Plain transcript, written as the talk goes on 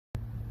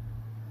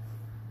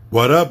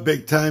What up,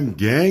 big time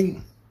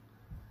gang?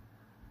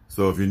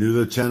 So if you're new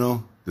to the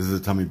channel, this is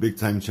a Tommy Big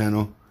Time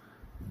channel.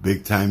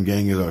 Big Time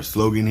Gang is our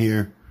slogan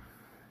here.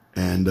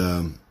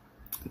 And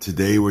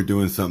today we're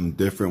doing something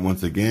different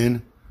once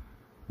again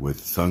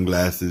with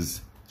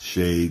sunglasses,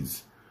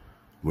 shades,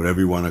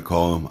 whatever you want to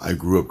call them. I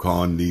grew up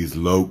calling these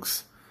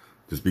lokes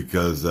just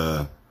because,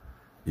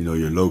 you know,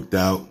 you're loked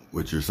out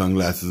with your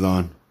sunglasses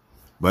on.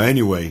 But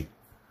anyway,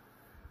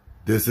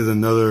 this is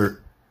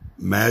another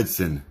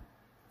Madson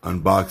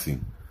unboxing.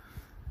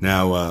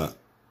 Now,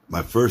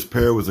 my first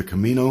pair was a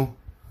Camino.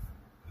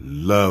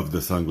 Love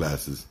the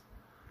sunglasses.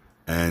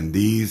 And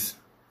these,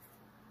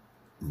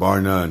 bar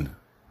none,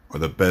 are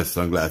the best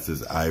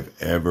sunglasses I've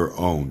ever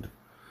owned.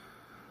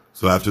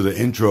 So after the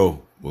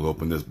intro, we'll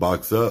open this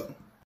box up.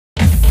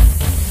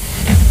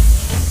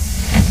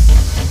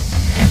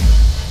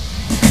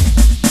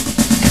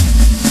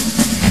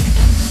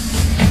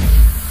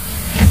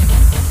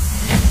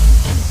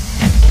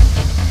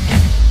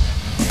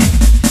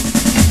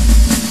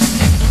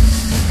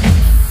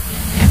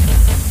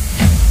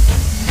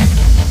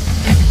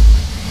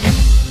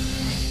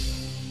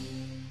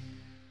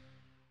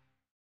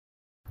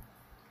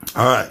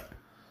 All right,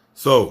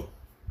 so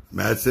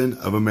Madson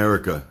of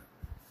America.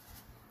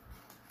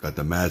 Got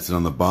the Madson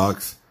on the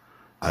box.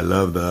 I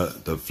love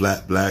the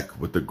flat black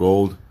with the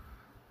gold.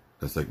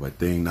 That's like my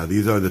thing. Now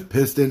these are the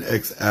Piston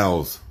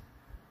XLs.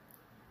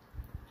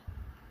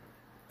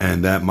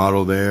 And that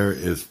model there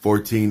is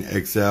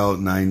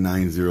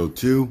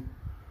 14XL9902.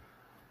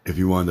 If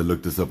you wanted to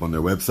look this up on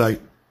their website.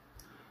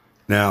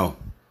 Now,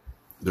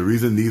 the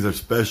reason these are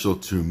special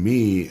to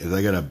me is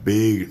I got a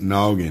big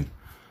noggin.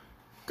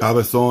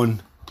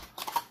 Cabezon.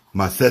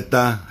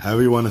 Maceta,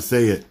 however you want to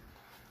say it.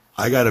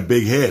 I got a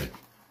big head.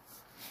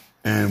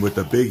 And with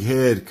a big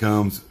head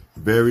comes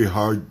very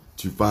hard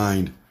to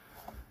find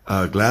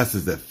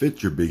glasses that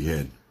fit your big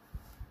head.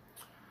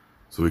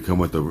 So we come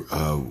with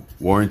the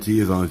warranty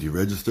as long as you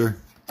register.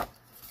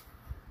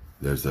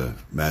 There's a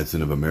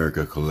Madson of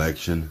America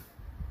collection.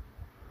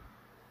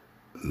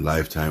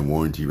 Lifetime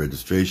warranty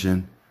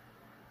registration.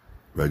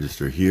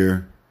 Register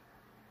here.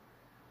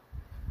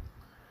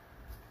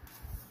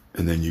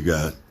 And then you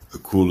got a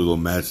cool little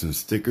Madson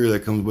sticker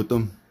that comes with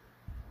them.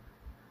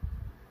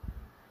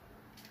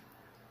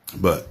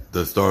 But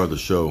the star of the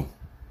show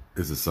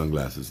is the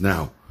sunglasses.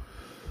 Now,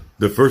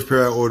 the first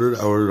pair I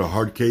ordered a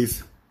hard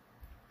case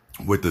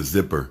with the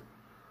zipper.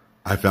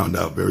 I found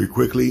out very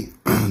quickly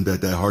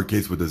that hard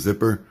case with the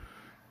zipper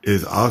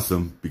is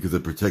awesome because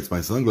it protects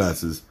my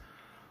sunglasses.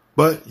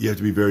 But you have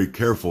to be very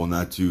careful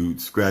not to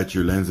scratch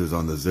your lenses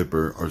on the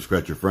zipper or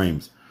scratch your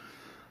frames.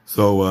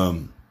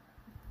 So,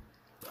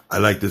 I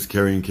like this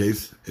carrying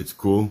case. It's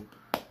cool.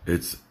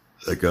 It's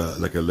like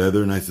a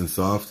leather, nice and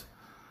soft.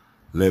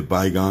 Let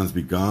bygones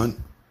be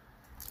gone.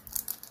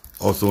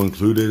 Also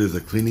included is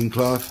a cleaning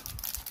cloth.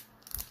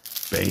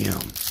 Bam,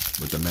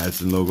 with the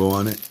Madson logo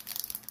on it.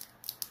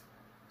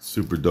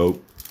 Super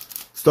dope.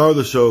 Star of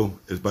the show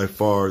is by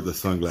far the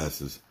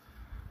sunglasses.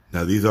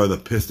 Now these are the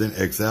Piston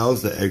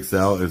XLs. The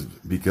XL is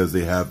because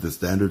they have the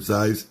standard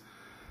size.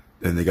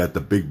 And they got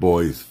the big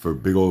boys for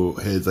big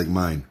old heads like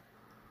mine.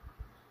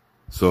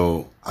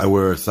 So I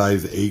wear a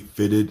size 8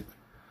 fitted.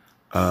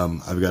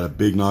 I've got a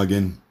big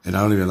noggin, and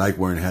I don't even like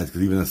wearing hats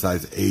because even a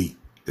size 8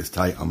 is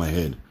tight on my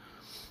head.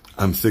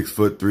 I'm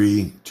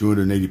 6'3",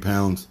 280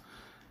 pounds,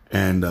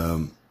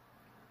 and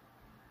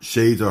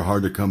shades are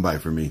hard to come by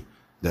for me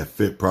that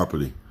fit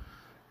properly,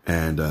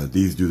 and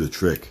these do the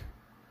trick.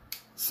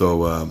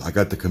 So I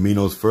got the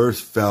Caminos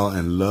first, fell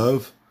in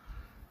love,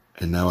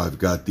 and now I've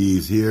got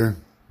these here.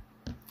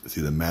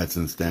 See the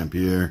Madson stamp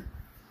here.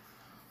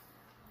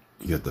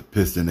 You got the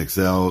Piston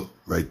XL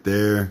right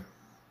there.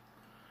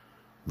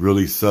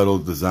 Really subtle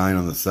design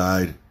on the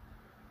side.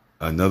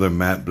 Another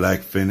matte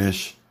black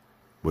finish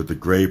with the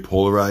gray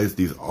polarized.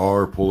 These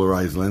are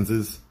polarized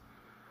lenses,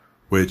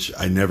 which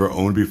I never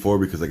owned before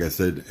because, like I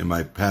said in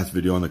my past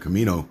video on the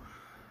Camino,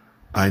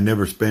 I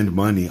never spend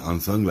money on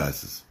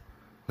sunglasses.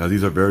 Now,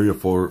 these are very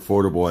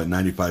affordable at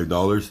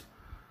 $95.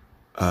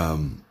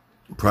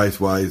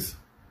 Price-wise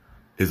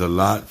is a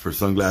lot for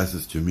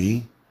sunglasses to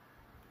me.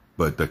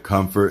 But the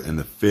comfort and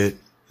the fit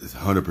is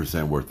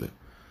 100% worth it.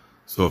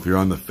 So if you're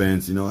on the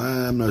fence, you know,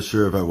 I'm not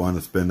sure if I want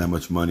to spend that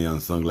much money on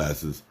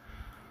sunglasses.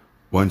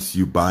 Once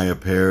you buy a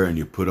pair and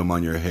you put them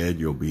on your head,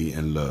 you'll be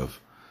in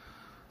love.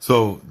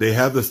 So they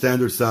have the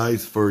standard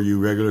size for you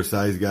regular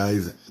size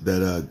guys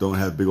that don't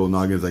have big old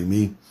noggins like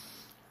me.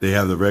 They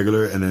have the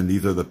regular, and then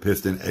these are the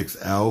Piston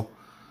XL.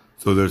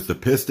 So there's the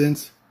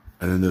Pistons,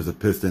 and then there's the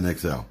Piston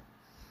XL.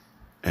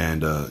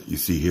 And you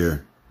see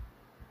here,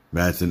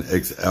 Madson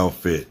XL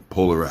fit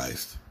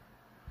polarized.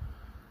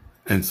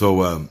 And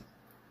so,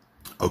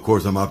 of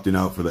course, I'm opting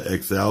out for the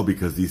XL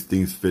because these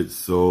things fit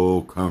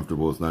so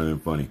comfortable. It's not even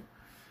funny.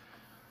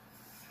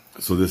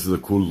 So this is a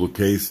cool little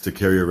case to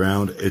carry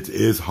around. It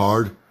is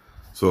hard,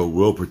 so it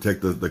will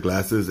protect the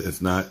glasses.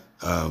 It's not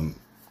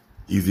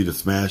easy to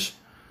smash.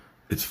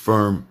 It's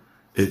firm.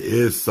 It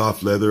is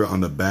soft leather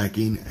on the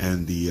backing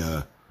and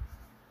the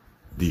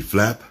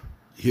flap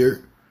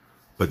here.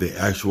 but the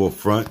actual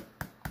front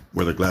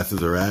where the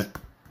glasses are at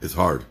is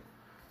hard.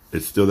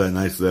 It's still that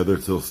nice leather,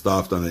 it's still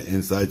soft on the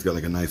inside. It's got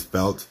like a nice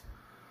felt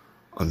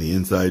on the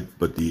inside,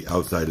 but the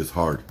outside is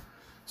hard.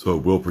 So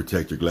it will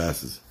protect your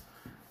glasses.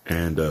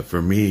 And for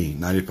me,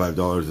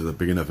 $95 is a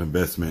big enough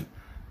investment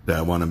that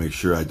I want to make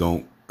sure I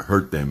don't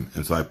hurt them.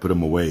 And so I put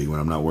them away when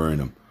I'm not wearing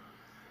them.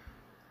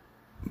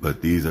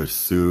 But these are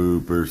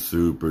super,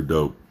 super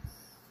dope.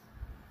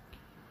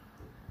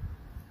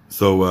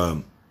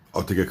 So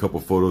I'll take a couple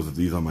photos of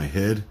these on my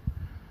head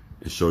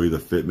and show you the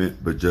fitment,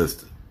 but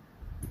just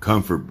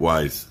comfort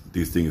wise,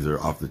 these things are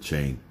off the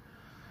chain.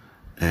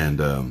 And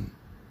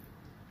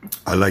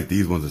I like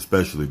these ones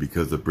especially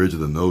because the bridge of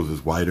the nose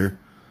is wider.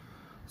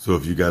 So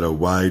if you got a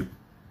wide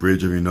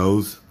bridge of your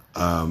nose,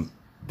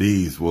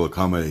 these will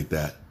accommodate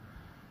that.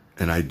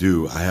 And I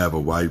do. I have a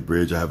wide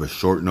bridge. I have a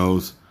short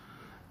nose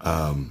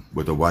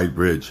with a wide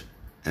bridge.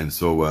 And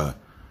so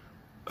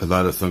a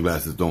lot of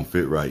sunglasses don't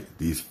fit right.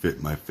 These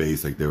fit my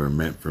face like they were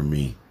meant for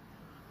me.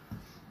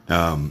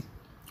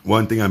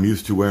 One thing I'm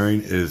used to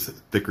wearing is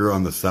thicker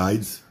on the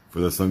sides for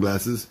the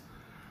sunglasses.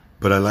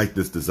 But I like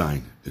this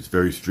design. It's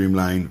very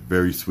streamlined,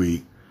 very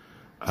sweet.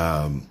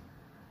 Doesn't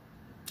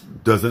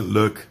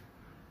look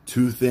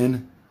too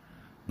thin.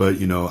 But,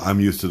 you know, I'm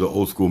used to the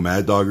old school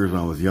Mad Doggers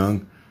when I was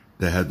young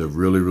that had the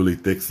really, really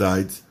thick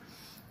sides.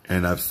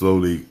 And I've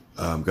slowly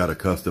got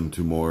accustomed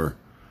to more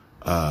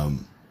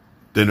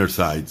thinner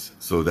sides.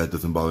 So that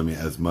doesn't bother me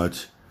as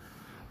much.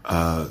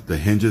 The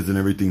hinges and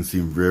everything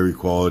seem very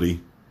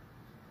quality.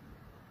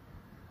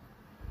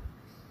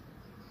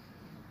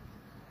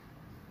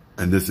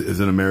 And this is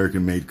an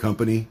American-made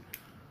company,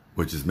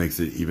 which just makes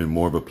it even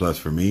more of a plus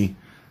for me.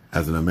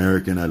 As an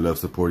American, I love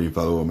supporting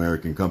fellow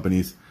American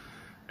companies.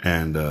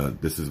 And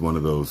this is one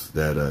of those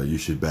that you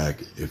should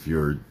back if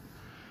you're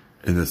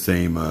in the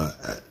same,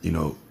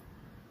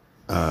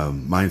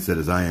 mindset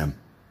as I am.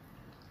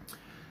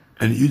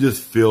 And you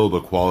just feel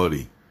the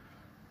quality.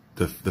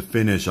 The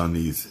finish on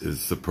these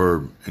is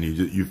superb. And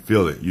you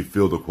feel it. You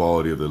feel the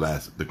quality of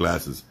the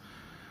glasses.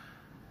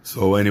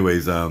 So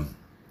anyways,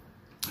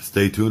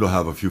 stay tuned. I'll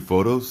have a few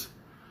photos.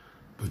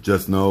 But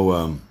just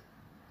know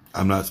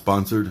I'm not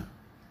sponsored.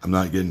 I'm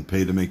not getting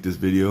paid to make this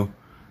video.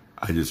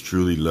 I just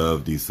truly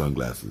love these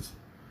sunglasses.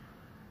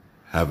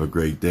 Have a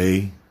great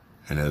day.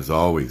 And as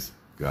always,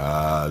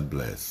 God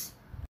bless.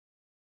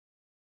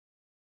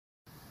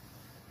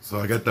 So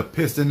I got the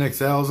Piston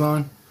XLs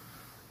on.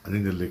 I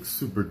think they look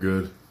super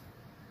good.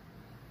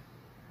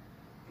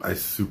 I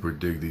super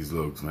dig these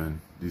looks,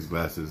 man. These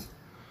glasses.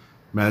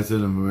 Madson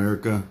of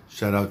America,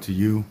 shout out to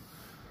you.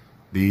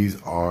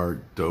 These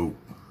are dope.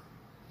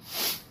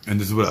 And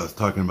this is what I was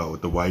talking about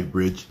with the wide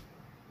bridge.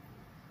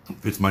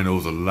 Fits my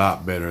nose a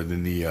lot better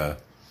than the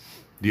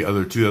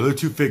other two. The other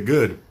two fit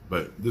good,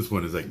 but this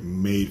one is like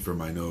made for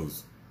my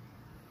nose.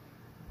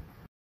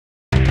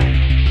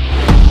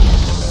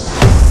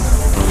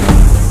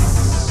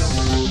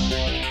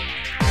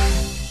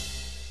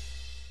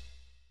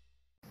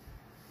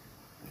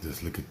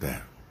 Just look at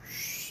that.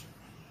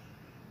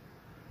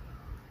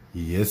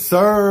 Yes,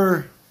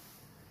 sir.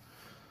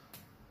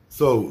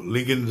 So,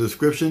 link in the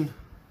description.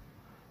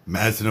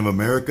 Madson of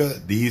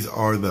America. These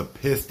are the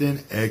Piston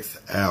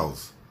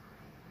XLs.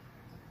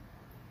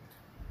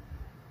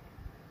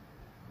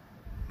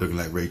 Looking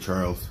like Ray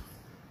Charles,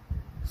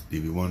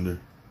 Stevie Wonder.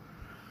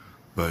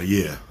 But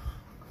yeah,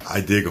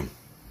 I dig them.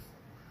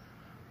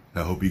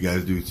 I hope you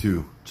guys do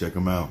too. Check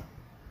them out.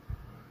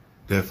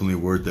 Definitely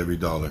worth every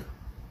dollar.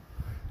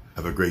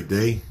 Have a great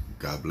day.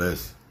 God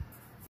bless.